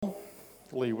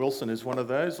Lee Wilson is one of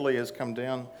those. Lee has come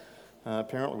down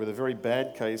apparently with a very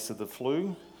bad case of the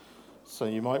flu. So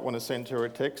you might want to send her a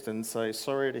text and say,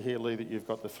 sorry to hear, Lee, that you've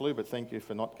got the flu, but thank you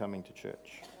for not coming to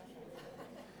church.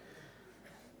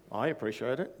 I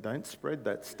appreciate it. Don't spread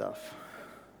that stuff.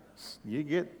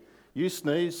 You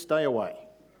sneeze, stay away.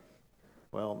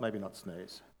 Well, maybe not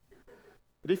sneeze.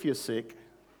 But if you're sick,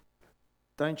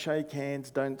 don't shake hands,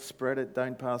 don't spread it,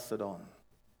 don't pass it on.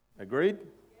 Agreed?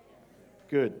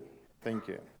 Good. Thank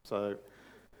you. So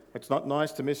it's not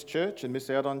nice to miss church and miss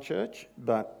out on church,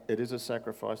 but it is a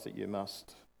sacrifice that you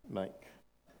must make.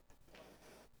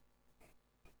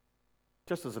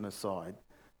 Just as an aside,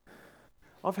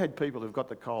 I've had people who've got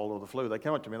the cold or the flu, they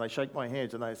come up to me and they shake my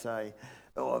hands and they say,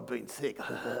 oh, I've been sick.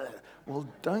 Well,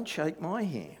 don't shake my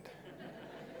hand.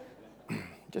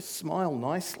 Just smile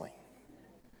nicely.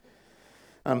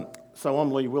 So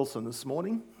I'm Lee Wilson this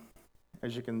morning.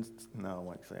 As you can... No, I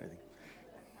won't say anything.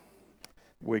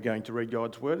 We're going to read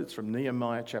God's word. It's from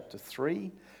Nehemiah chapter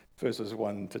 3, verses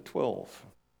 1 to 12.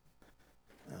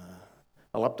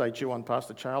 I'll update you on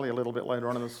Pastor Charlie a little bit later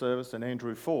on in the service, and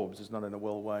Andrew Forbes is not in a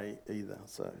well way either,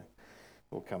 so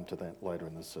we'll come to that later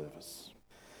in the service.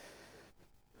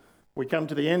 We come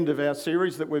to the end of our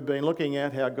series that we've been looking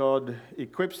at, how God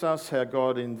equips us, how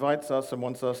God invites us and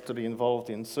wants us to be involved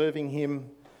in serving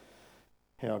him,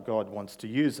 how God wants to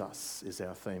use us is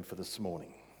our theme for this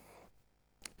morning.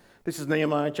 This is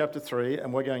Nehemiah chapter 3,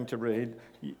 and we're going to read.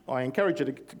 I encourage you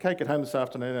to take it home this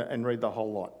afternoon and read the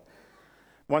whole lot.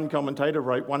 One commentator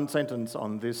wrote one sentence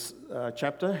on this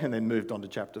chapter and then moved on to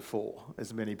chapter 4,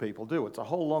 as many people do. It's a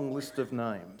whole long list of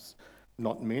names,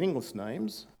 not meaningless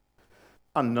names,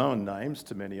 unknown names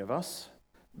to many of us,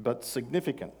 but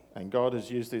significant. And God has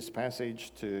used this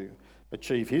passage to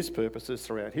achieve his purposes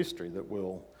throughout history that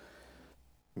we'll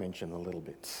mention a little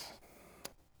bit.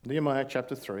 Nehemiah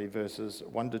chapter 3, verses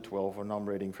 1 to 12, and I'm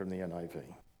reading from the NIV.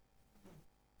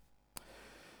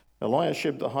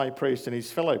 Eliashib the high priest and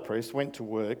his fellow priests went to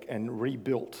work and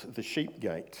rebuilt the sheep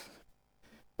gate.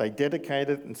 They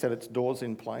dedicated and set its doors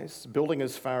in place, building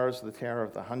as far as the Tower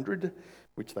of the 100,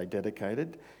 which they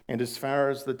dedicated, and as far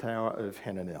as the Tower of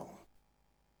Hananel.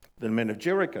 The men of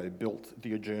Jericho built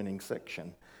the adjoining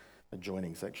section, and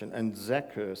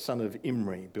Zaccur, son of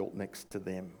Imri, built next to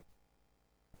them.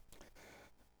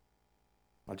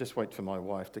 I'll just wait for my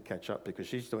wife to catch up because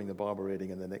she's doing the Bible reading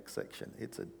in the next section.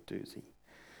 It's a doozy.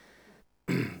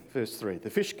 Verse 3, the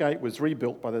fish gate was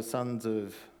rebuilt by the sons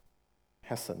of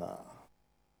Hassenaah.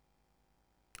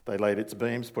 They laid its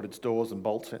beams, put its doors and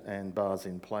bolts and bars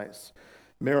in place.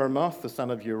 Meremoth, the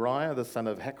son of Uriah, the son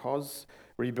of Hakkoz,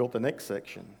 rebuilt the next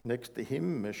section. Next to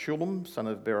him, Meshullam, son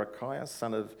of Berechiah,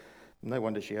 son of, no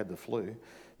wonder she had the flu,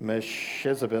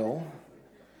 Meshezabel,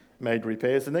 made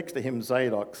repairs. And next to him,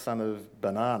 Zadok, son of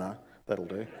Banana, that'll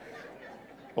do,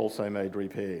 also made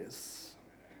repairs.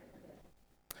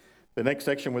 The next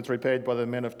section was repaired by the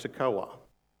men of Tekoa,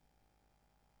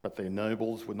 but their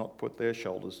nobles would not put their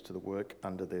shoulders to the work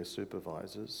under their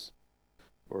supervisors,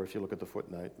 or if you look at the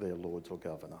footnote, their lords or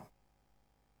governor.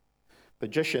 The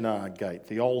Jeshanah gate,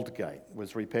 the old gate,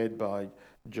 was repaired by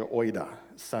Joiada,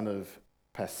 son of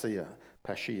Paseah,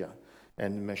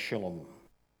 and Meshullam,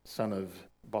 son of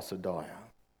Bosadiah.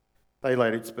 They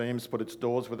laid its beams, put its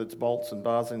doors with its bolts and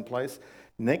bars in place.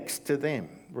 Next to them,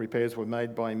 repairs were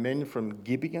made by men from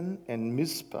Gibeon and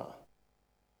Mizpah,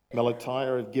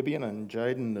 Melatiah of Gibeon and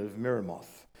Jaden of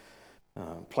Meremoth,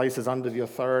 places under the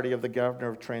authority of the governor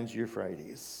of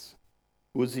Trans-Euphrates.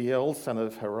 Uzziel, son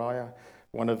of Hariah,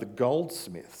 one of the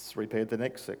goldsmiths, repaired the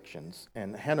next sections,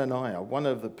 and Hananiah, one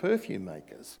of the perfume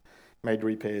makers, made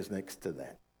repairs next to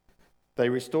that. They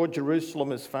restored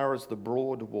Jerusalem as far as the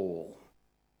broad wall.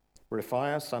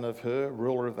 Rephaiah, son of Hur,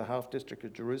 ruler of the half-district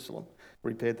of Jerusalem,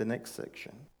 repaired the next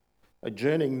section.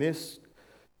 Adjourning this,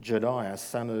 Jediah,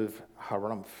 son of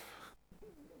Harumph,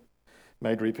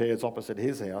 made repairs opposite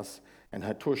his house, and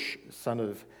Hattush, son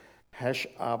of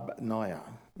Hashabniah,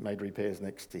 made repairs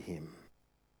next to him.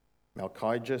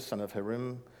 Malchijah, son of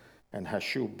Harim, and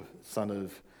Hashub, son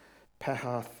of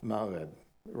Pahath-Moab,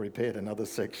 repaired another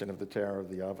section of the Tower of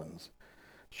the Ovens.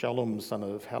 Shallum, son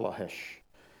of Halahesh,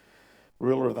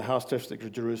 ruler of the house district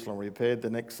of Jerusalem, repaired the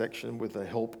next section with the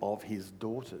help of his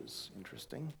daughters.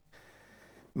 Interesting.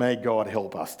 May God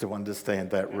help us to understand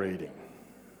that reading.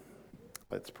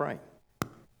 Let's pray.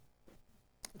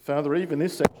 Father, even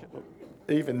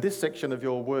this section of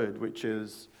your word, which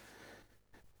is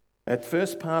at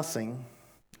first passing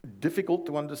difficult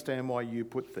to understand why you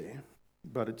put there,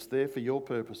 but it's there for your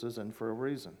purposes and for a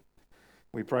reason.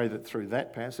 We pray that through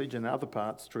that passage and other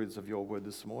parts, truths of your word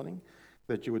this morning,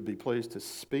 that you would be pleased to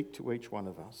speak to each one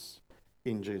of us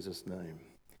in Jesus' name.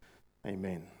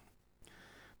 Amen.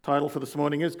 Title for this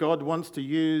morning is God Wants to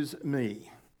Use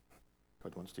Me.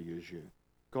 God wants to use you.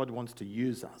 God wants to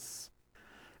use us.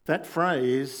 That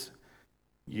phrase,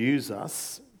 use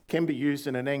us, can be used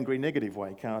in an angry, negative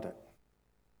way, can't it?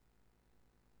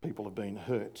 People have been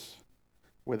hurt,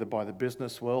 whether by the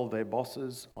business world, their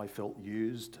bosses, I felt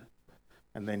used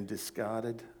and then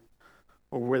discarded,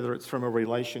 or whether it's from a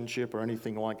relationship or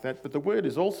anything like that. But the word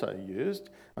is also used,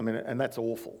 and that's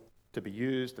awful. To be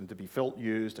used and to be felt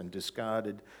used and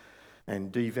discarded and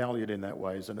devalued in that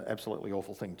way is an absolutely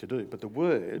awful thing to do. But the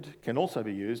word can also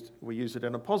be used, we use it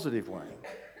in a positive way.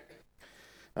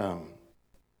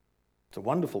 It's a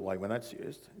wonderful way when that's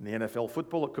used. In the NFL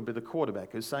football, it could be the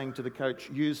quarterback who's saying to the coach,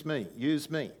 use me.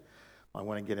 I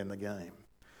want to get in the game.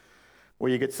 Or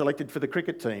you get selected for the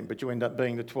cricket team, but you end up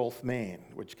being the 12th man,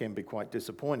 which can be quite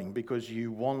disappointing because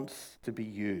you want to be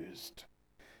used.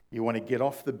 You want to get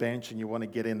off the bench and you want to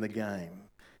get in the game.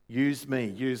 Use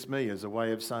me as a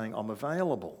way of saying, I'm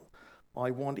available.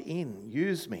 I want in.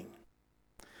 Use me.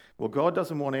 Well, God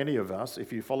doesn't want any of us,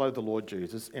 if you follow the Lord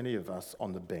Jesus, any of us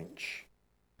on the bench.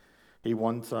 He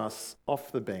wants us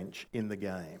off the bench in the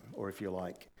game, or if you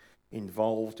like,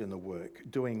 involved in the work,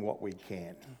 doing what we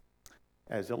can,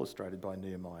 as illustrated by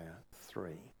Nehemiah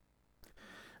 3.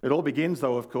 It all begins,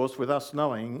 though, of course, with us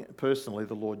knowing personally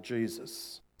the Lord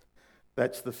Jesus.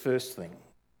 That's the first thing.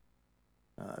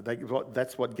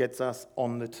 That's what gets us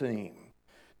on the team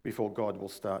before God will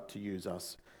start to use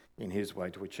us in his way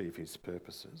to achieve his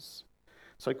purposes.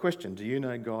 So question, do you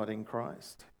know God in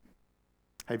Christ?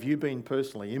 Have you been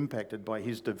personally impacted by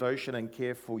his devotion and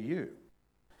care for you?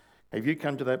 Have you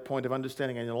come to that point of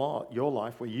understanding in your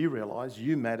life where you realise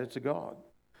you matter to God?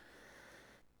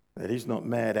 That he's not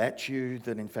mad at you,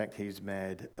 that in fact he's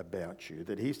mad about you,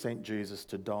 that he sent Jesus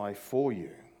to die for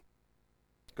you.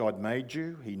 God made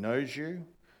you, he knows you,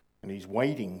 and he's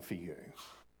waiting for you,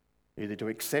 either to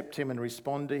accept him and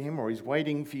respond to him, or he's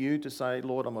waiting for you to say,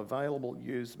 Lord, I'm available,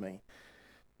 use me.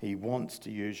 He wants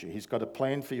to use you. He's got a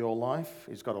plan for your life.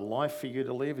 He's got a life for you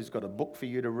to live. He's got a book for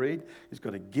you to read. He's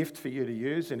got a gift for you to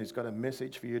use, and he's got a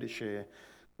message for you to share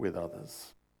with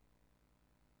others.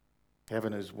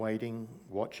 Heaven is waiting,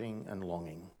 watching, and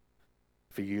longing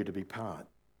for you to be part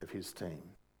of his team,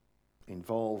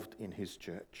 involved in his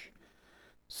church,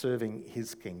 serving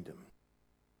his kingdom.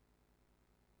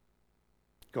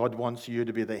 God wants you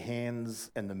to be the hands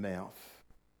and the mouth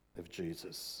of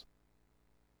Jesus.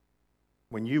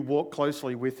 When you walk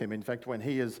closely with him, in fact, when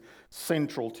he is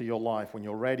central to your life, when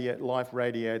your life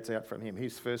radiates out from him,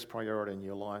 his first priority in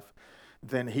your life,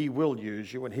 then he will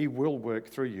use you and he will work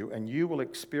through you, and you will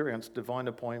experience divine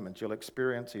appointments. You'll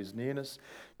experience his nearness.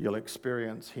 You'll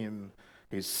experience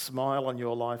his smile on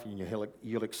your life, and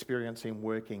you'll experience him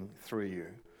working through you.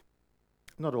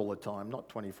 Not all the time, not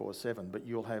 24/7, but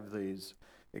you'll have these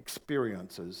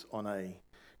experiences on a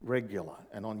regular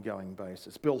and ongoing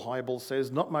basis. Bill Hybels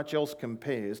says, not much else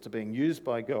compares to being used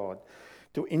by God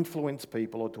to influence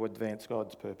people or to advance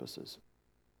God's purposes.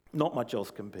 Not much else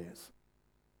compares.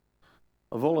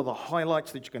 Of all of the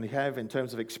highlights that you can have in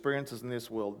terms of experiences in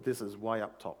this world, this is way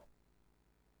up top.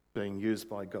 Being used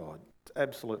by God. It's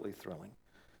absolutely thrilling.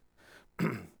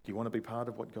 Do you want to be part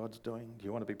of what God's doing? Do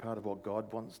you want to be part of what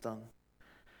God wants done?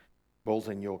 Ball's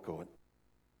in your court.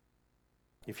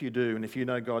 If you do, and if you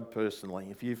know God personally,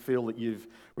 if you feel that you've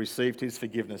received his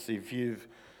forgiveness, if you've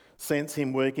sensed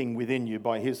him working within you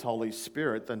by his Holy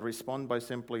Spirit, then respond by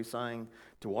simply saying,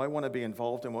 do I want to be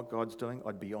involved in what God's doing?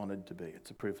 I'd be honoured to be. It's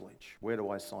a privilege. Where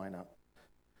do I sign up?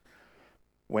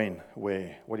 When?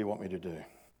 Where? What do you want me to do?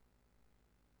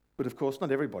 But of course,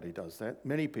 not everybody does that.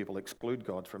 Many people exclude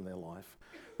God from their life.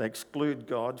 They exclude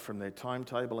God from their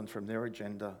timetable and from their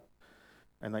agenda,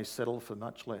 and they settle for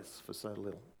much less for so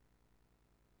little.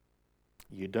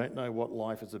 You don't know what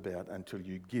life is about until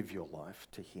you give your life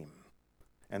to him.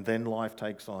 And then life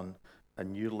takes on a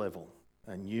new level,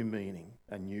 a new meaning,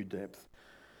 a new depth.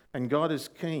 And God is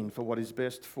keen for what is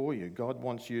best for you. God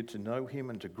wants you to know him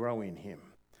and to grow in him.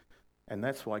 And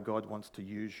that's why God wants to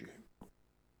use you.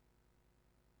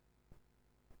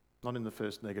 Not in the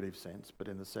first negative sense, but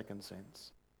in the second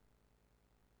sense.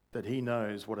 That he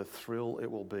knows what a thrill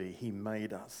it will be. He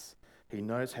made us. He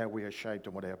knows how we are shaped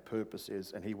and what our purpose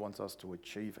is, and he wants us to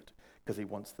achieve it because he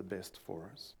wants the best for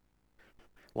us.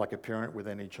 Like a parent with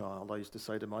any child, I used to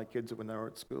say to my kids when they were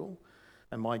at school,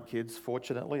 and my kids,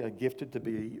 fortunately, are gifted to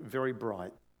be very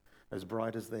bright as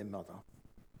their mother,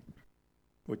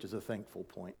 which is a thankful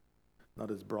point.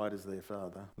 Not as bright as their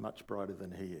father, much brighter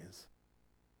than he is.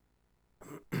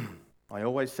 I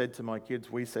always said to my kids,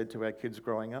 we said to our kids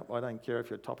growing up, I don't care if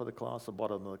you're top of the class or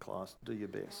bottom of the class, do your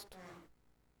best.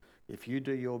 If you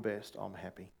do your best, I'm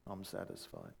happy, I'm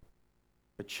satisfied.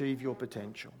 Achieve your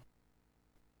potential.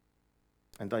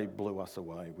 And they blew us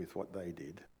away with what they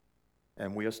did.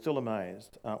 And we are still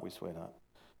amazed, aren't we, sweetheart,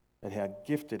 at how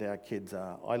gifted our kids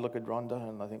are. I look at Rhonda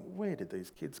and I think, where did these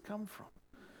kids come from?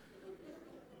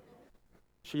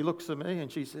 She looks at me and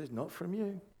she says, not from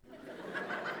you.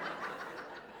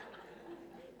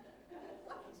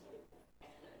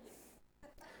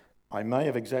 I may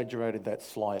have exaggerated that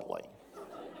slightly.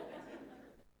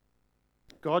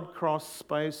 God crossed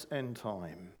space and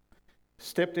time,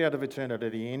 stepped out of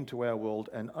eternity into our world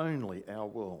and only our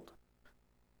world.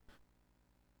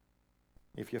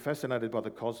 If you're fascinated by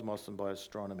the cosmos and by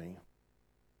astronomy,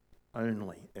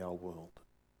 only our world.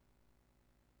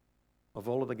 Of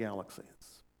all of the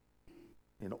galaxies,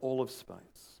 in all of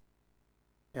space,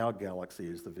 our galaxy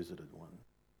is the visited one.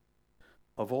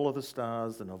 Of all of the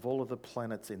stars and of all of the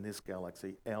planets in this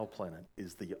galaxy, our planet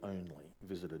is the only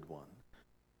visited one.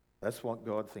 That's what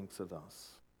God thinks of us.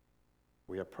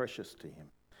 We are precious to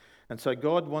him. And so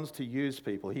God wants to use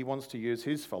people. He wants to use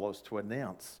his followers to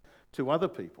announce to other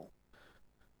people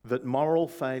that moral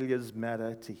failures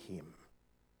matter to him.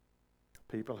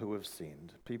 People who have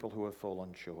sinned, people who have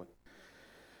fallen short.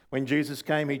 When Jesus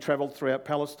came, he travelled throughout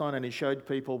Palestine and he showed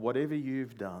people, whatever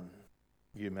you've done,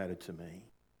 you matter to me.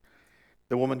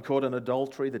 The woman caught in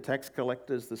adultery, the tax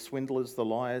collectors, the swindlers, the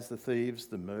liars, the thieves,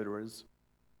 the murderers,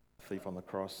 the thief on the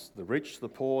cross, the rich, the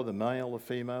poor, the male, the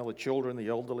female, the children, the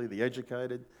elderly, the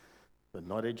educated, the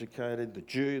not educated, the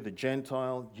Jew, the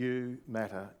Gentile, you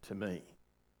matter to me.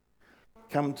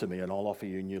 Come to me and I'll offer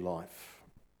you new life.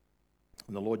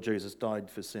 And the Lord Jesus died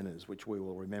for sinners, which we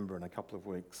will remember in a couple of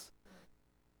weeks.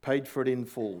 Paid for it in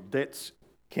full, debts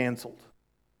cancelled.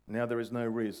 Now there is no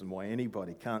reason why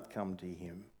anybody can't come to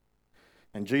him.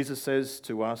 And Jesus says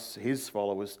to us, his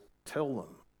followers, tell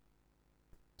them,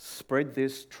 spread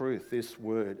this truth, this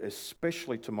word,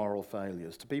 especially to moral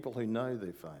failures, to people who know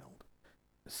they've failed,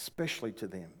 especially to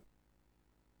them.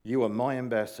 You are my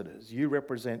ambassadors. You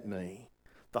represent me.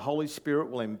 The Holy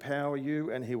Spirit will empower you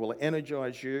and he will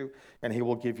energize you and he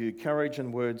will give you courage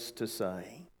and words to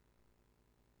say.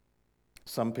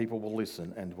 Some people will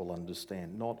listen and will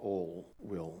understand. Not all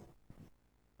will.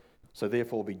 So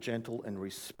therefore be gentle and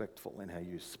respectful in how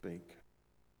you speak.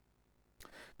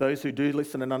 Those who do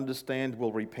listen and understand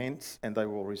will repent and they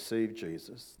will receive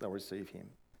Jesus. They'll receive him.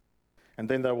 And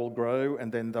then they will grow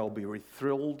and then they'll be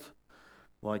thrilled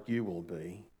like you will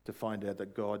be to find out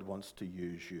that God wants to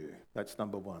use you. That's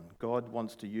number one. God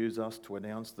wants to use us to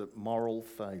announce that moral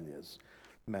failures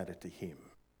matter to him.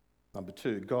 Number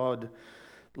two, God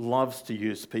loves to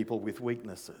use people with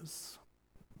weaknesses.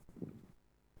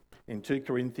 In 2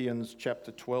 Corinthians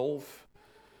chapter 12,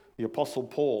 the Apostle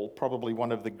Paul, probably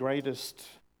one of the greatest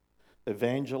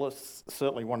evangelists,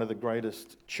 certainly one of the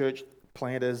greatest church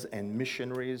planters and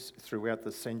missionaries throughout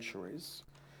the centuries,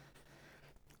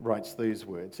 writes these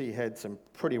words. He had some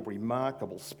pretty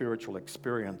remarkable spiritual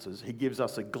experiences. He gives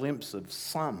us a glimpse of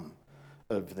some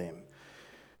of them.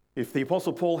 If the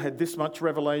Apostle Paul had this much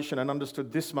revelation and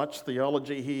understood this much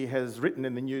theology, he has written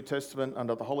in the New Testament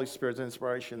under the Holy Spirit's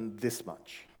inspiration this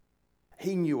much.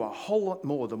 He knew a whole lot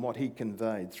more than what he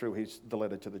conveyed through the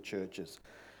letter to the churches.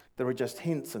 There are just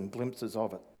hints and glimpses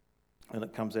of it, and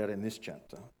it comes out in this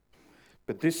chapter.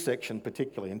 But this section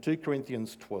particularly, in 2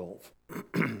 Corinthians 12,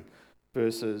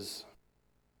 verses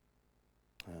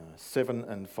 7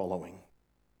 and following,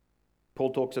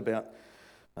 Paul talks about,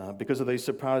 because of these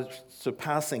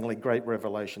surpassingly great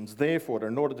revelations, therefore,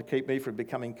 in order to keep me from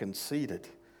becoming conceited,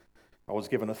 I was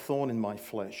given a thorn in my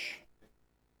flesh,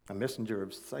 a messenger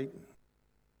of Satan,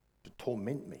 to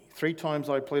torment me. 3 times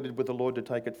I pleaded with the Lord to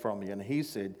take it from me, and he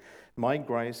said, my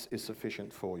grace is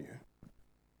sufficient for you,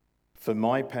 for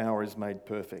my power is made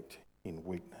perfect in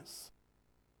weakness.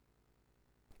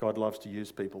 God loves to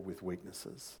use people with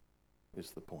weaknesses, is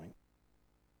the point.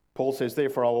 Paul says,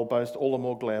 therefore I will boast all the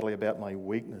more gladly about my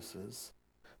weaknesses,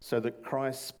 so that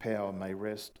Christ's power may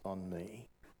rest on me.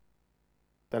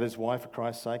 That is why, for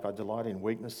Christ's sake, I delight in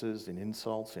weaknesses, in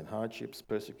insults, in hardships,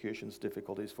 persecutions,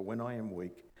 difficulties, for when I am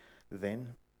weak,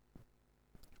 then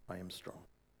I am strong.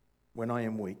 When I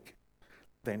am weak,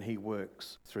 then he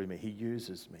works through me. He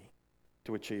uses me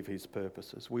to achieve his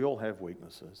purposes. We all have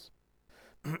weaknesses.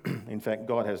 In fact,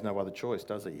 God has no other choice,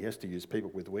 does he? He has to use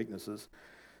people with weaknesses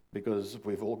because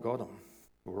we've all got them.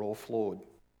 We're all flawed.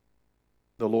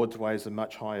 The Lord's ways are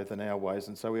much higher than our ways,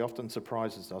 and so he often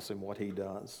surprises us in what he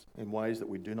does in ways that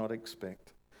we do not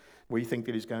expect. We think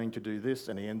that he's going to do this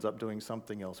and he ends up doing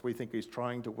something else. We think he's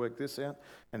trying to work this out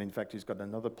and in fact he's got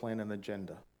another plan and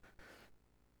agenda.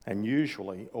 And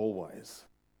usually, always,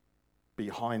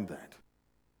 behind that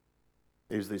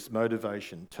is this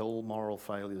motivation: tell moral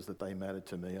failures that they matter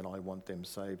to me and I want them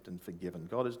saved and forgiven.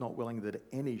 God is not willing that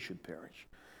any should perish.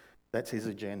 That's his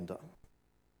agenda.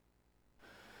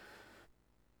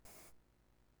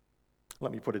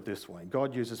 Let me put it this way.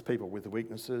 God uses people with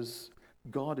weaknesses.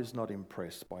 God is not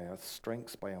impressed by our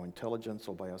strengths, by our intelligence,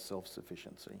 or by our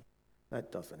self-sufficiency.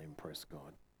 That doesn't impress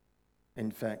God. In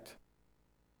fact,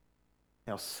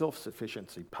 our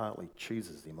self-sufficiency partly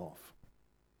cheeses him off.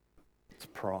 It's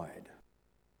pride.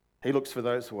 He looks for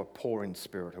those who are poor in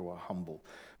spirit, who are humble.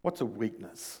 What's a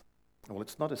weakness? Well,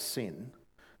 it's not a sin.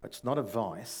 It's not a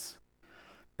vice.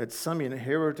 It's some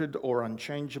inherited or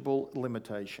unchangeable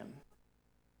limitation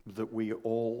that we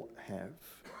all have.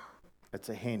 It's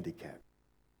a handicap.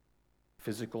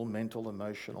 Physical, mental,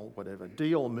 emotional, whatever.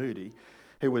 D.L. Moody,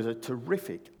 who was a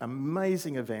terrific,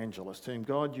 amazing evangelist whom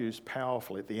God used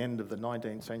powerfully at the end of the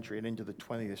 19th century and into the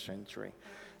 20th century.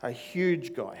 A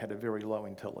huge guy, had a very low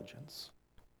intelligence,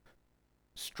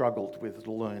 struggled with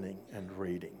learning and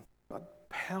reading, but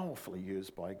powerfully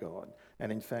used by God,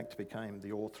 and in fact became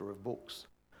the author of books.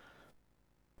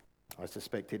 I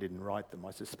suspect he didn't write them.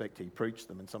 I suspect he preached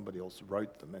them and somebody else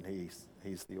wrote them, and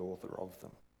he's the author of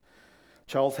them.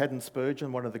 Charles Haddon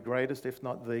Spurgeon, one of the greatest, if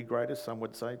not the greatest, some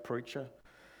would say, preacher,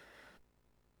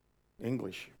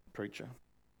 English preacher,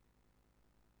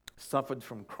 suffered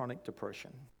from chronic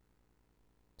depression,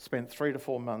 spent 3 to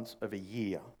 4 months of a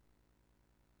year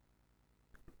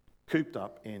cooped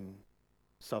up in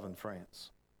southern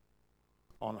France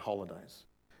on holidays.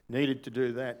 Needed to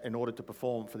do that in order to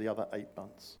perform for the other 8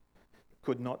 months.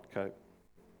 Could not cope.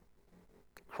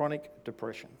 Chronic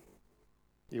depression.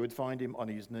 You would find him on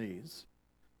his knees,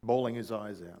 bawling his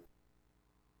eyes out.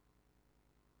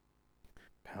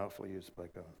 Powerfully used by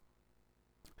God.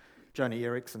 Joni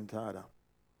Eareckson Tada,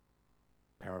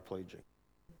 paraplegic,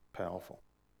 powerful.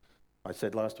 I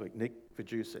said last week, Nick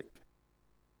Vujicic.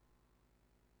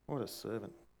 What a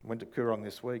servant. Went to Kurong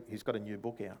this week. He's got a new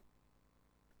book out.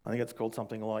 I think it's called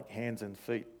something like Hands and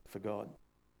Feet for God.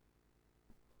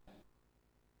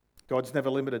 God's never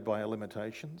limited by our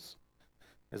limitations.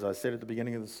 As I said at the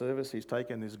beginning of the service, he's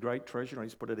taken this great treasure and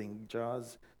he's put it in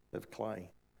jars of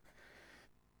clay.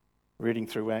 Reading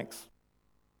through Acts,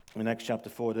 in Acts chapter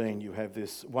 14, you have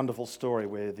this wonderful story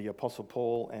where the Apostle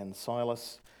Paul and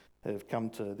Silas have come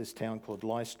to this town called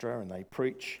Lystra and they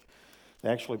preach. They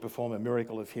actually perform a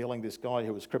miracle of healing. This guy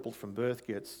who was crippled from birth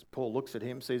Paul looks at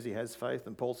him, sees he has faith,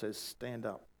 and Paul says, stand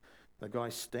up. The guy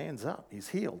stands up. He's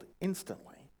healed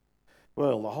instantly.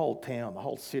 Well, the whole town, the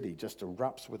whole city just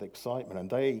erupts with excitement, and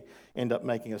they end up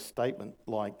making a statement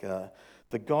like,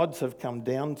 the gods have come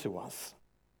down to us.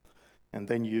 And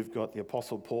then you've got the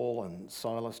Apostle Paul and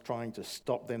Silas trying to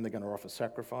stop them. They're going to offer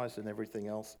sacrifice and everything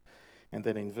else. And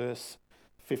then in verse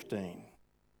 15,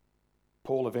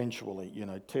 Paul eventually,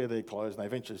 tear their clothes, and they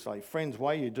eventually say, friends,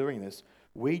 why are you doing this?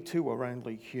 We too are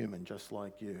only human, just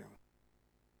like you.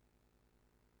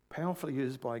 Powerfully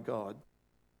used by God,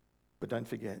 but don't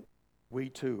forget, we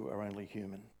too are only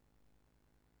human.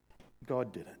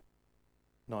 God did it,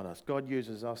 not us. God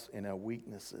uses us in our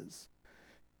weaknesses.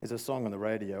 There's a song on the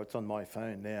radio, it's on my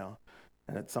phone now,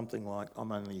 and it's something like,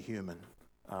 I'm only human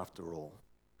after all.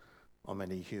 I'm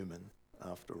only human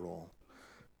after all.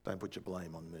 Don't put your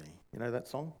blame on me. You know that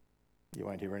song? You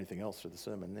won't hear anything else through the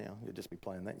sermon now. You'll just be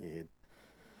playing that in your head.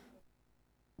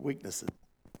 Weaknesses.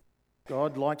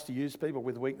 God likes to use people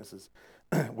with weaknesses.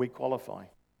 We qualify.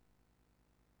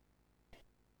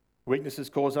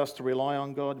 Weaknesses cause us to rely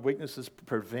on God. Weaknesses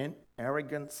prevent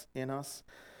arrogance in us.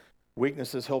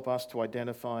 Weaknesses help us to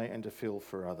identify and to feel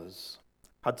for others.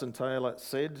 Hudson Taylor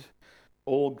said,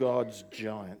 all God's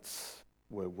giants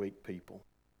were weak people.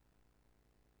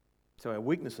 So our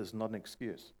weakness is not an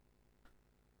excuse.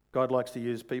 God likes to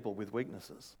use people with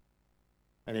weaknesses,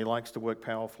 and he likes to work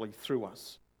powerfully through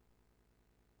us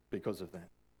because of that.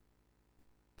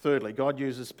 Thirdly, God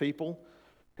uses people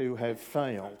who have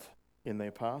failed in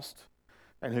their past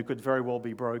and who could very well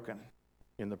be broken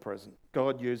in the present.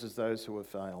 God uses those who have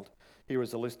failed. Here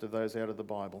is a list of those out of the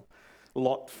Bible.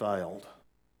 Lot failed.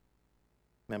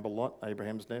 Remember Lot,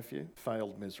 Abraham's nephew?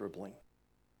 Failed miserably.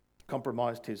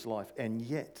 Compromised his life, and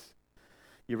yet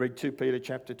you read 2 Peter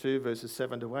chapter 2, verses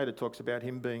 7 to 8, it talks about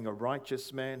him being a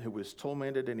righteous man who was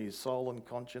tormented in his soul and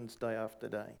conscience day after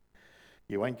day.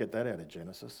 You won't get that out of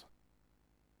Genesis.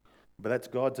 But that's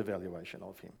God's evaluation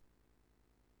of him.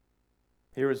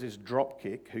 Here is this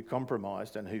dropkick who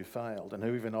compromised and who failed and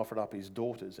who even offered up his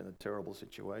daughters in a terrible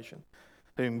situation,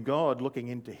 whom God, looking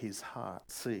into his heart,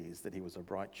 sees that he was a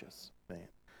righteous man.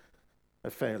 A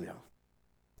failure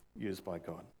used by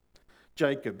God.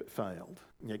 Jacob failed,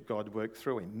 yet God worked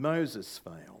through him. Moses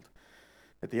failed.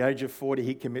 At the age of 40,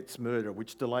 he commits murder,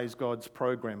 which delays God's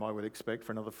program, I would expect,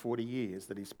 for another 40 years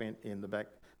that he spent in the back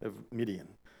of Midian.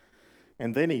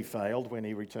 And then he failed when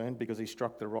he returned because he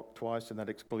struck the rock twice and that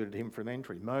excluded him from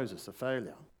entry. Moses, a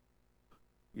failure,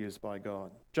 used by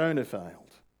God. Jonah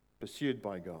failed, pursued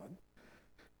by God.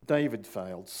 David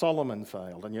failed. Solomon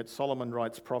failed, and yet Solomon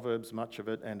writes Proverbs, much of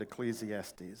it, and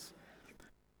Ecclesiastes.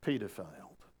 Peter failed.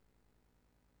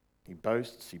 He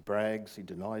boasts, he brags, he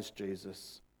denies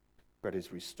Jesus, but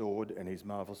is restored and he's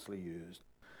marvellously used.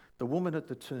 The woman at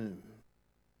the tomb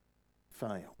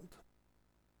failed.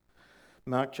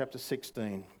 Mark chapter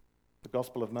 16, the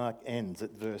Gospel of Mark ends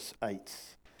at verse 8.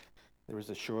 There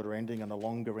is a shorter ending and a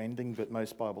longer ending, but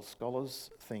most Bible scholars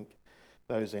think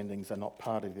those endings are not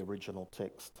part of the original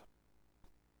text.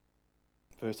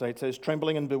 Verse 8 says,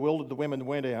 "Trembling and bewildered, the women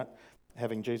went out,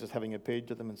 Jesus having appeared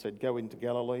to them, and said, 'Go into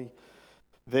Galilee.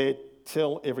 There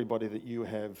tell everybody that you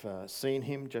have seen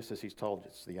him,' just as he's told."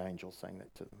 It's the angel saying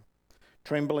that to them.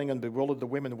 "Trembling and bewildered, the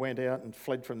women went out and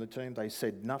fled from the tomb. They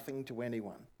said nothing to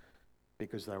anyone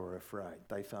because they were afraid."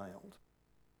 They failed.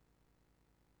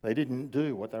 They didn't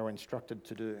do what they were instructed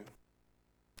to do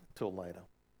till later.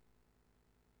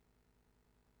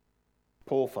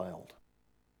 Paul failed.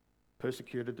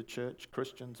 Persecuted the church,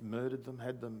 Christians, murdered them,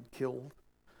 had them killed.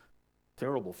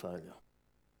 Terrible failure.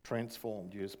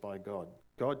 Transformed, used by God.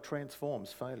 God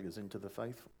transforms failures into the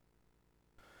faithful.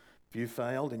 If you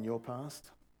failed in your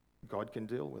past, God can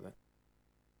deal with it.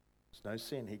 There's no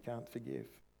sin he can't forgive.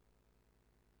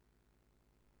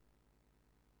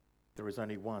 There is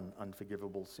only one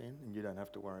unforgivable sin, and you don't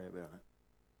have to worry about it.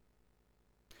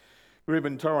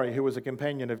 Reuben Torrey, who was a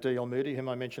companion of D.L. Moody, whom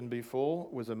I mentioned before,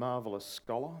 was a marvellous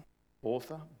scholar,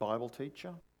 author, Bible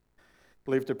teacher,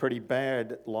 lived a pretty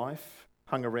bad life,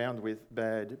 hung around with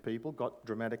bad people, got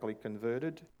dramatically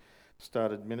converted,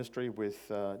 started ministry with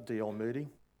D.L. Moody.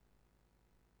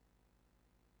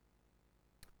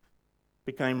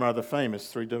 Became rather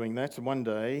famous through doing that, and one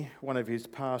day one of his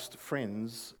past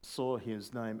friends saw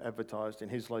his name advertised in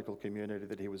his local community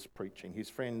that he was preaching. His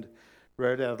friend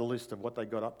wrote out a list of what they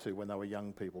got up to when they were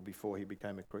young people before he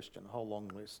became a Christian, a whole long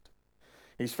list.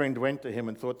 His friend went to him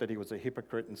and thought that he was a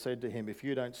hypocrite and said to him, "If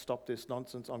you don't stop this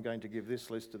nonsense, I'm going to give this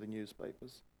list to the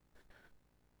newspapers."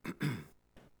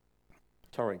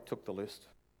 Torrey took the list,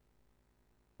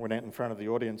 went out in front of the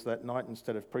audience that night,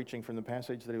 instead of preaching from the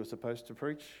passage that he was supposed to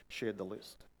preach, shared the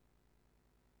list.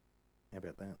 How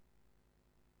about that?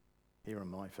 Here are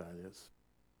my failures.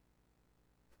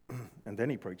 And then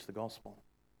he preached the gospel.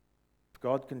 If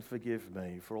God can forgive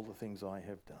me for all the things I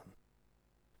have done,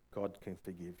 God can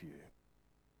forgive you.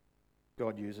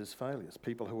 God uses failures,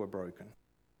 people who are broken.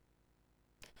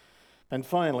 And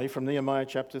finally, from Nehemiah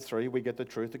chapter 3, we get the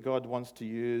truth that God wants to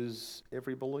use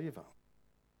every believer.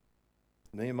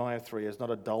 Nehemiah 3 is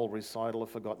not a dull recital of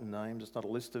forgotten names. It's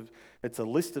a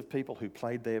list of people who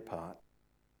played their part.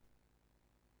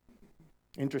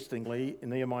 Interestingly, in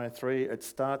Nehemiah 3, it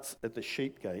starts at the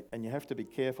sheep gate, and you have to be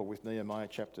careful with Nehemiah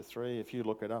chapter 3. If you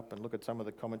look it up and look at some of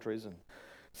the commentaries and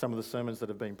some of the sermons that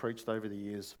have been preached over the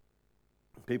years,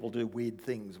 people do weird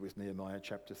things with Nehemiah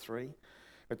chapter 3.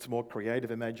 It's more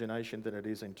creative imagination than it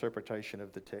is interpretation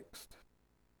of the text.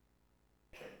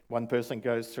 One person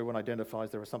goes through and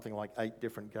identifies there are something like 8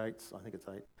 different gates. I think it's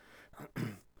 8.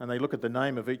 And they look at the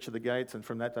name of each of the gates, and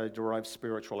from that they derive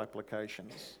spiritual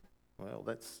applications. Well,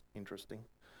 that's interesting.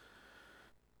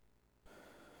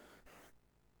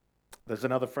 There's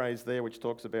another phrase there which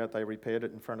talks about they repaired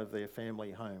it in front of their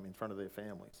family home, in front of their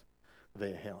families,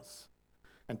 their house.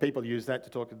 And people use that to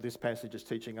talk, this passage is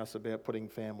teaching us about putting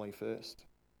family first.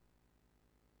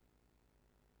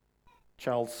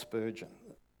 Charles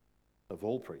Spurgeon, of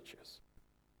all preachers,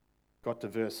 got to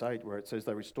verse 8 where it says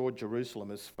they restored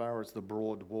Jerusalem as far as the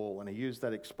broad wall, and he used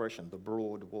that expression, the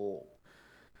broad wall,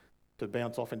 to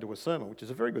bounce off into a sermon, which is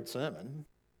a very good sermon.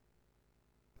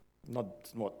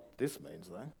 Not what this means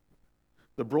though.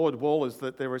 The broad wall is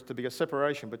that there is to be a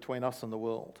separation between us and the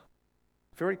world.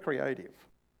 Very creative,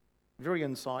 very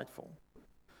insightful,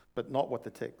 but not what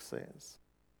the text says.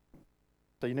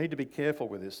 So you need to be careful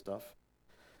with this stuff.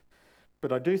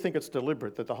 But I do think it's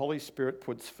deliberate that the Holy Spirit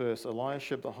puts first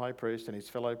Eliashib the high priest and his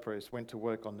fellow priests went to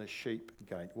work on the sheep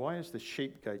gate. Why is the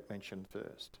sheep gate mentioned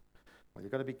first? Well,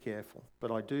 you've got to be careful.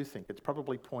 But I do think it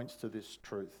probably points to this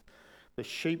truth. The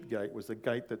sheep gate was the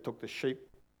gate that took the sheep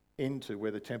into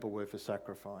where the temple were for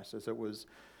sacrifices.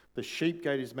 The sheep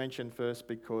gate is mentioned first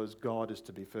because God is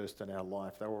to be first in our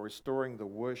life. They were restoring the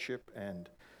worship and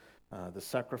the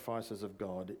sacrifices of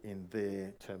God in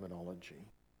their terminology,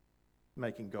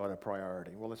 making God a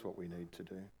priority. Well, that's what we need to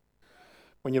do.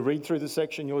 When you read through the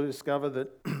section, you'll discover that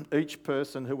each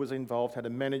person who was involved had a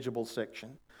manageable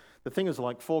section. The thing is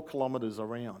like 4 kilometres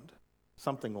around,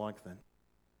 something like that.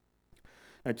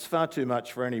 It's far too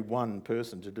much for any one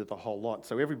person to do the whole lot.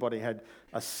 So everybody had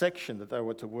a section that they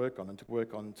were to work on and to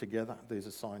work on together, these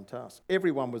assigned tasks.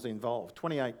 Everyone was involved.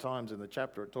 28 times in the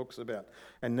chapter it talks about,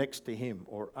 and next to him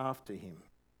or after him.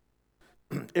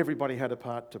 Everybody had a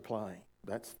part to play.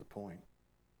 That's the point.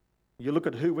 You look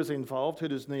at who was involved. Who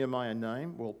does Nehemiah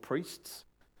name? Well, priests,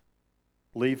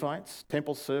 Levites,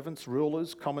 temple servants,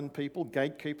 rulers, common people,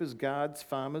 gatekeepers, guards,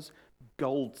 farmers,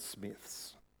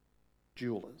 goldsmiths,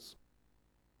 jewelers,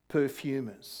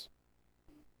 perfumers,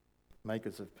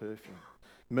 makers of perfume,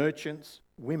 merchants,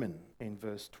 women in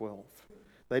verse 12.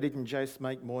 They didn't just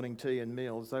make morning tea and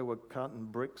meals, they were cutting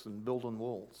bricks and building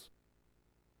walls.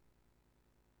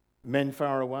 Men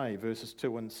far away, verses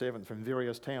 2 and 7, from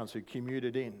various towns who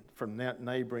commuted in from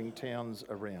neighbouring towns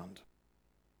around.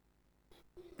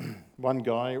 One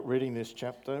guy reading this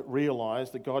chapter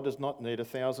realised that God does not need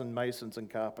 1,000 masons and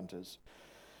carpenters.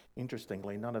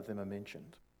 Interestingly, none of them are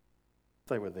mentioned.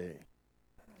 They were there.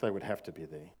 They would have to be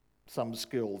there. Some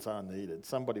skills are needed.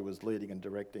 Somebody was leading and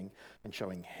directing and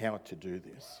showing how to do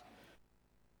this.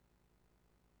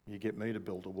 You get me to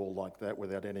build a wall like that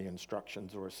without any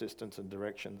instructions or assistance and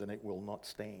direction, then it will not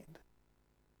stand.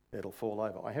 It'll fall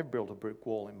over. I have built a brick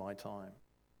wall in my time.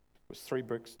 It was 3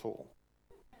 bricks tall.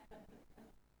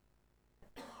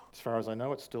 As far as I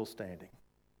know, it's still standing.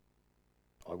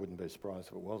 I wouldn't be surprised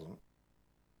if it wasn't.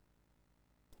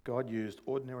 God used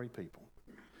ordinary people,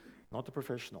 not the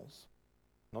professionals,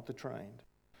 not the trained,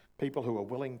 people who are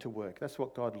willing to work. That's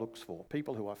what God looks for.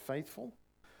 People who are faithful.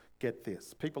 Get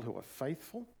this, people who are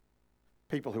faithful,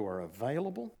 people who are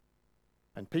available,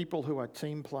 and people who are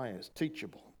team players,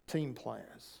 teachable, team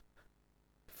players.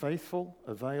 Faithful,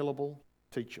 available,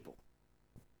 teachable.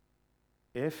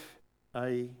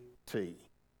 F-A-T.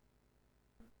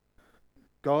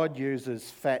 God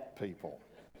uses fat people.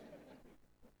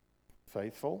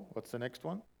 Faithful, what's the next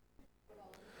one?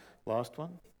 Last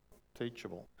one,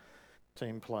 teachable,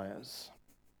 team players.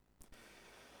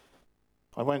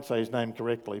 I won't say his name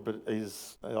correctly, but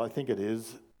I think it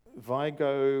is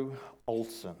Viggo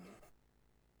Olsen.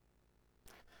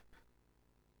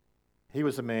 He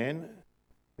was a man.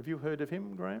 Have you heard of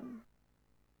him, Graham?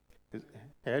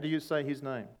 How do you say his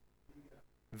name?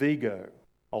 Viggo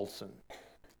Olsen.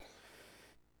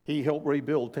 He helped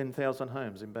rebuild 10,000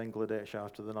 homes in Bangladesh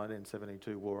after the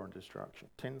 1972 war on destruction.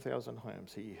 10,000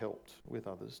 homes he helped with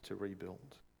others to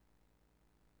rebuild.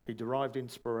 He derived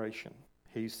inspiration.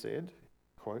 He said,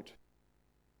 quote,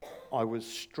 "I was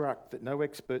struck that no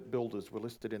expert builders were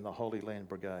listed in the Holy Land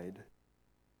Brigade.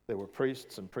 There were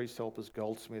priests and priest helpers,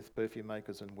 goldsmiths, perfume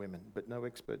makers and women, but no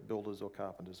expert builders or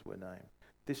carpenters were named."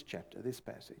 This chapter, this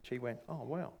passage, he went, oh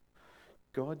wow,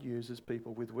 God uses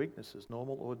people with weaknesses,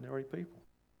 normal, ordinary people.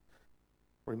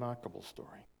 Remarkable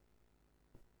story.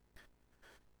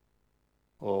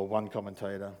 Or one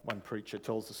commentator, one preacher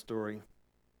tells the story,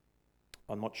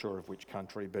 I'm not sure of which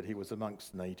country, but he was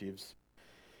amongst natives.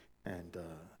 And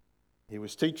he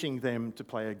was teaching them to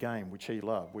play a game which he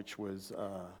loved, which was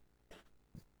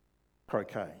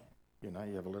croquet. You know,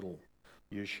 you have a little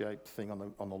U-shaped thing on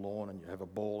the lawn, and you have a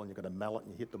ball, and you've got a mallet,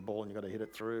 and you hit the ball, and you've got to hit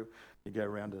it through. You go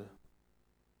around a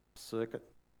circuit,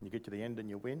 and you get to the end, and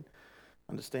you win.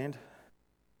 Understand?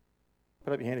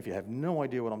 Put up your hand if you have no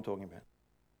idea what I'm talking about.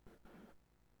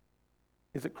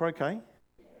 Is it croquet?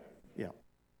 Yeah.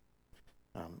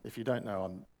 If you don't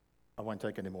know, I won't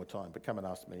take any more time, but come and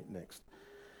ask me next.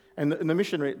 And the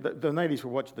missionary, the natives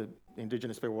were watching, the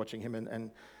indigenous people were watching him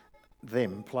and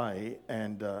them play,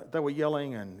 and they were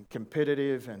yelling and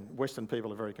competitive, and Western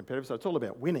people are very competitive, so it's all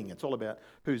about winning. It's all about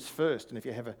who's first, and if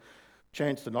you have a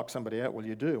chance to knock somebody out, well,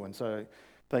 you do. And so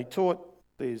they taught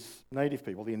these native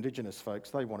people, the indigenous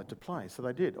folks, they wanted to play, so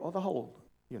they did. The whole,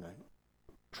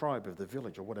 tribe of the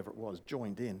village or whatever it was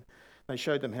joined in. They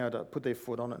showed them how to put their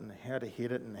foot on it and how to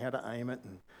hit it and how to aim it,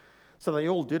 and so they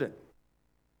all did it.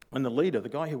 And the leader, the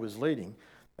guy who was leading,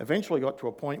 eventually got to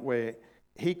a point where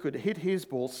he could hit his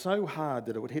ball so hard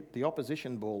that it would hit the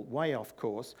opposition ball way off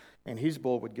course, and his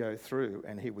ball would go through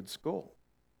and he would score.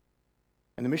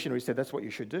 And the missionary said, that's what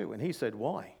you should do. And he said,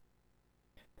 why?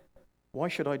 Why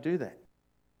should I do that?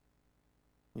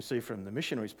 You see, from the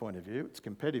missionary's point of view, it's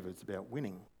competitive, it's about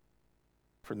winning.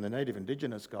 From the native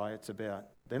indigenous guy, it's about,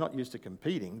 they're not used to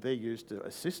competing, they're used to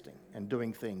assisting and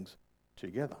doing things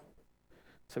together.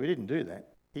 So he didn't do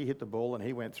that. He hit the ball and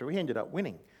he went through. He ended up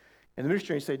winning. And the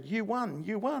missionary said, you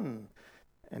won.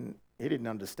 And he didn't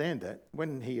understand that.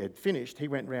 When he had finished, he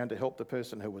went round to help the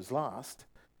person who was last,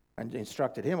 and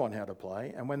instructed him on how to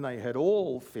play. And when they had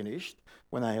all finished,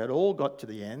 when they had all got to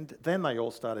the end, then they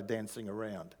all started dancing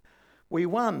around. We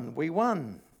won, we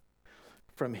won.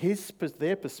 From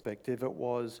their perspective, it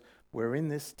was, we're in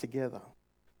this together.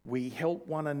 We help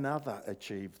one another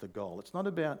achieve the goal. It's not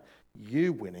about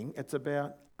you winning, it's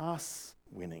about us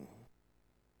winning.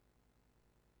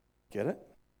 Get it?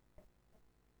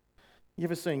 You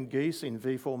ever seen geese in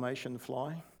V formation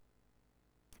fly?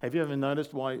 Have you ever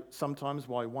noticed why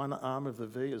one arm of the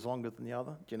V is longer than the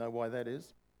other? Do you know why that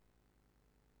is?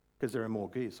 Because there are more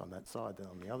geese on that side than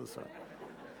on the other side.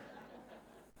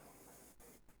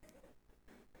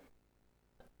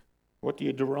 What do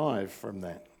you derive from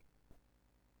that?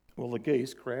 Well, the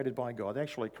geese, created by God,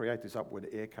 actually create this upward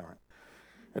air current.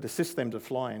 It assists them to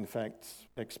fly. In fact,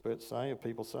 experts say, or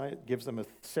people say, it gives them a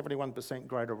 71%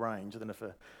 greater range than if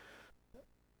a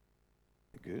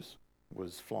goose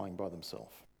was flying by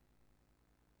themselves.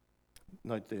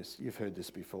 Note this, you've heard this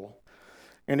before.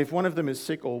 And if one of them is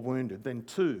sick or wounded, then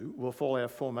two will fall out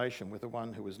of formation with the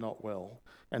one who is not well,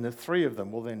 and the three of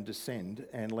them will then descend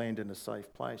and land in a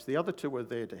safe place. The other two are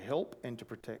there to help and to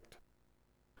protect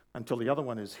until the other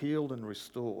one is healed and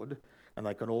restored, and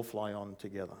they can all fly on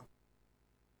together.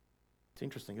 It's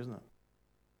interesting, isn't it?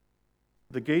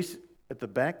 The geese at the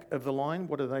back of the line,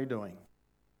 what are they doing?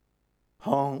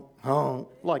 Honk, honk,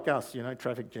 like us,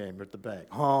 traffic jam at the back.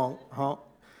 Honk, honk.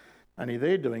 Only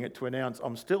they're doing it to announce,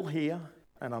 I'm still here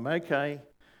and I'm okay.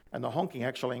 And the honking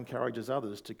actually encourages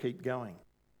others to keep going,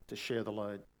 to share the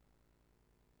load.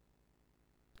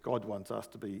 God wants us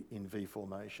to be in V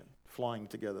formation, flying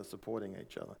together, supporting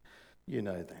each other. You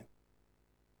know that.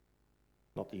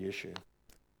 Not the issue.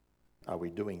 Are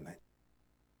we doing that?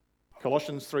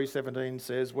 Colossians 3:17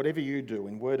 says, whatever you do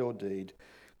in word or deed,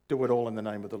 do it all in the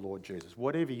name of the Lord Jesus.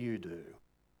 Whatever you do.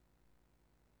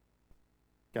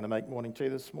 Going to make morning tea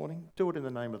this morning? Do it in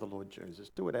the name of the Lord Jesus.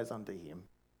 Do it as unto him.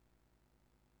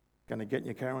 Going to get in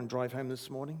your car and drive home this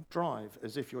morning? Drive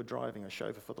as if you're driving a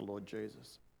chauffeur for the Lord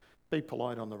Jesus. Be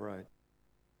polite on the road.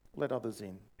 Let others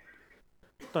in.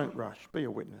 Don't rush. Be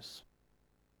a witness.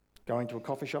 Going to a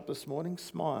coffee shop this morning?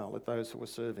 Smile at those who are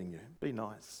serving you. Be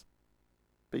nice.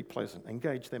 Be pleasant.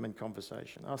 Engage them in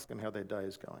conversation. Ask them how their day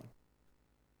is going.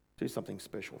 Do something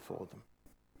special for them.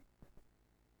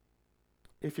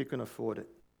 If you can afford it.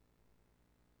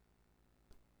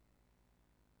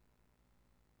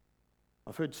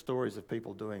 I've heard stories of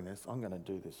people doing this. I'm going to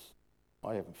do this.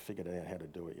 I haven't figured out how to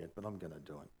do it yet, but I'm going to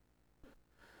do it.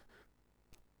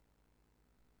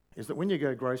 Is that when you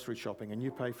go grocery shopping and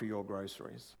you pay for your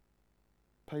groceries,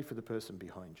 pay for the person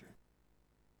behind you.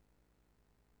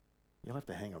 You'll have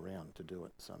to hang around to do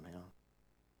it somehow.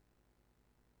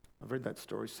 I've read that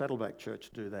story. Saddleback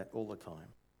Church do that all the time.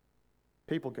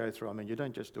 People go through, you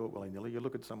don't just do it willy-nilly. You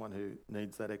look at someone who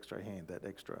needs that extra hand, that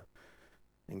extra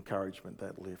encouragement,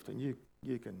 that lift, and you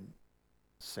can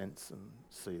sense and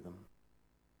see them.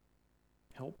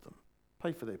 Help them.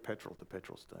 Pay for their petrol at the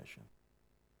petrol station.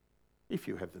 If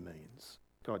you have the means.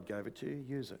 God gave it to you,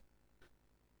 use it.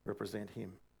 Represent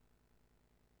him.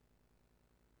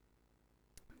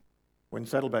 When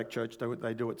Saddleback Church,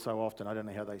 they do it so often, I don't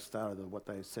know how they started or what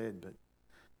they said, but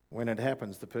when it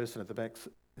happens, the person at the back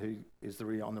who is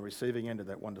on the receiving end of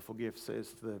that wonderful gift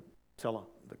says to the teller,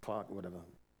 the clerk, whatever,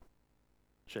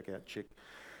 checkout chick,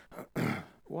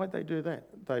 why'd they do that?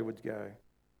 They would go,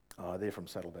 they're from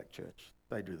Saddleback Church.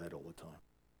 They do that all the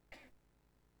time.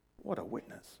 What a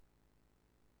witness.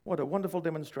 What a wonderful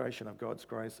demonstration of God's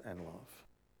grace and love.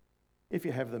 If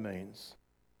you have the means.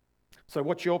 So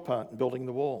what's your part in building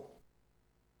the wall?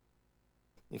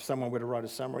 If someone were to write a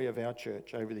summary of our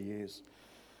church over the years,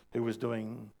 who was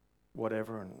doing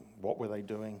whatever and what were they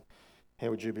doing, how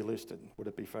would you be listed? Would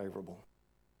it be favourable?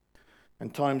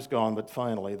 And time's gone, but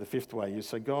finally, the fifth way is,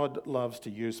 so God loves to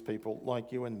use people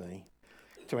like you and me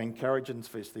to encourage and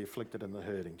assist the afflicted and the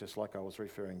hurting, just like I was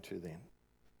referring to then.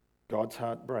 God's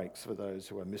heart breaks for those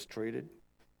who are mistreated,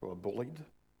 who are bullied,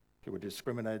 who are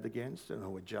discriminated against, and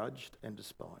who are judged and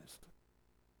despised.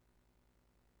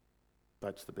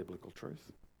 That's the biblical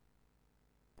truth.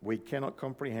 We cannot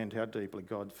comprehend how deeply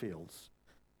God feels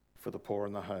for the poor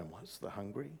and the homeless, the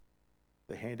hungry,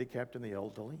 the handicapped and the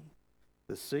elderly,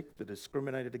 the sick, the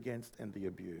discriminated against, and the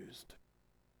abused.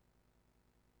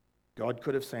 God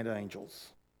could have sent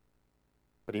angels,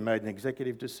 but he made an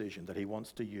executive decision that he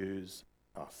wants to use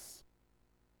us,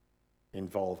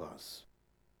 involve us,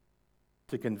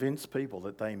 to convince people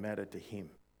that they matter to him.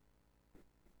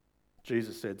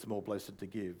 Jesus said it's more blessed to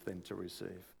give than to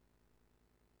receive.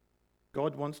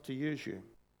 God wants to use you.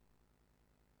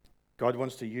 God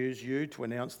wants to use you to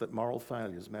announce that moral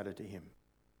failures matter to him.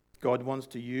 God wants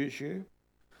to use you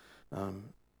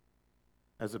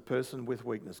As a person with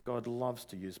weakness, God loves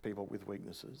to use people with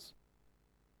weaknesses.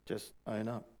 Just own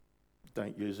up.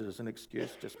 Don't use it as an excuse.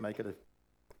 Just make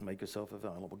yourself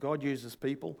available. God uses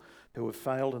people who have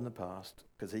failed in the past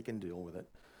because he can deal with it,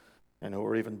 and who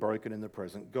are even broken in the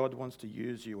present. God wants to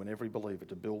use you and every believer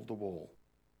to build the wall,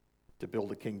 to build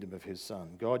the kingdom of his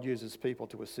Son. God uses people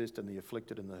to assist in the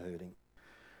afflicted and the hurting.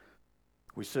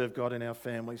 We serve God in our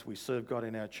families, we serve God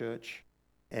in our church,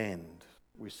 and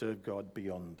we serve God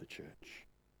beyond the church.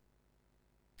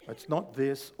 It's not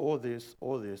this or this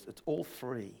or this. It's all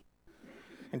free.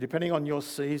 And depending on your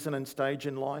season and stage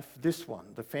in life, this one,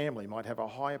 the family, might have a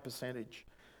higher percentage.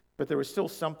 But there is still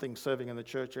something serving in the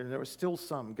church, and there is still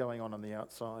some going on the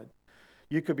outside.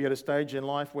 You could be at a stage in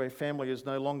life where family is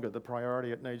no longer the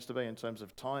priority it needs to be in terms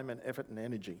of time and effort and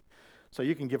energy. So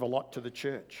you can give a lot to the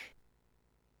church.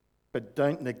 But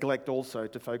don't neglect also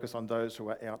to focus on those who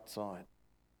are outside,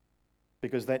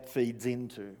 because that feeds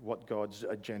into what God's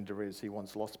agenda is. He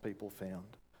wants lost people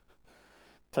found.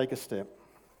 Take a step.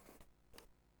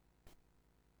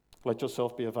 Let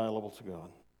yourself be available to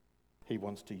God. He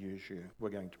wants to use you. We're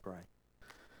going to pray.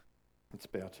 Let's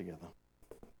bow together.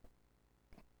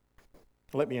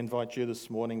 Let me invite you this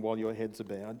morning, while your heads are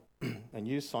bowed, and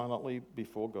you silently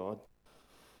before God,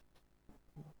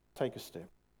 take a step.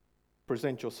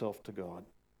 Present yourself to God.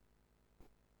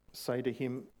 Say to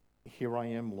him, "Here I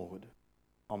am, Lord.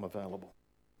 I'm available."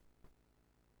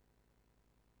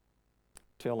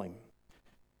 Tell him,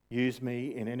 "Use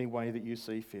me in any way that you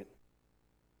see fit."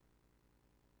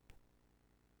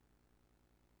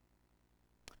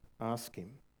 Ask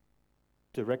him,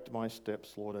 "Direct my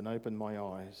steps, Lord, and open my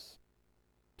eyes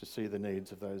to see the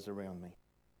needs of those around me."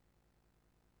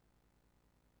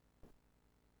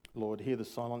 Lord, hear the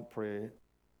silent prayer,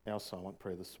 our silent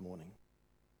prayer this morning,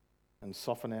 and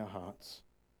soften our hearts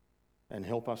and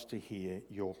help us to hear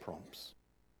your prompts.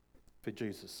 For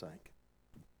Jesus' sake.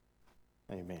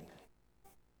 Amen.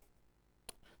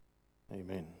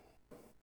 Amen.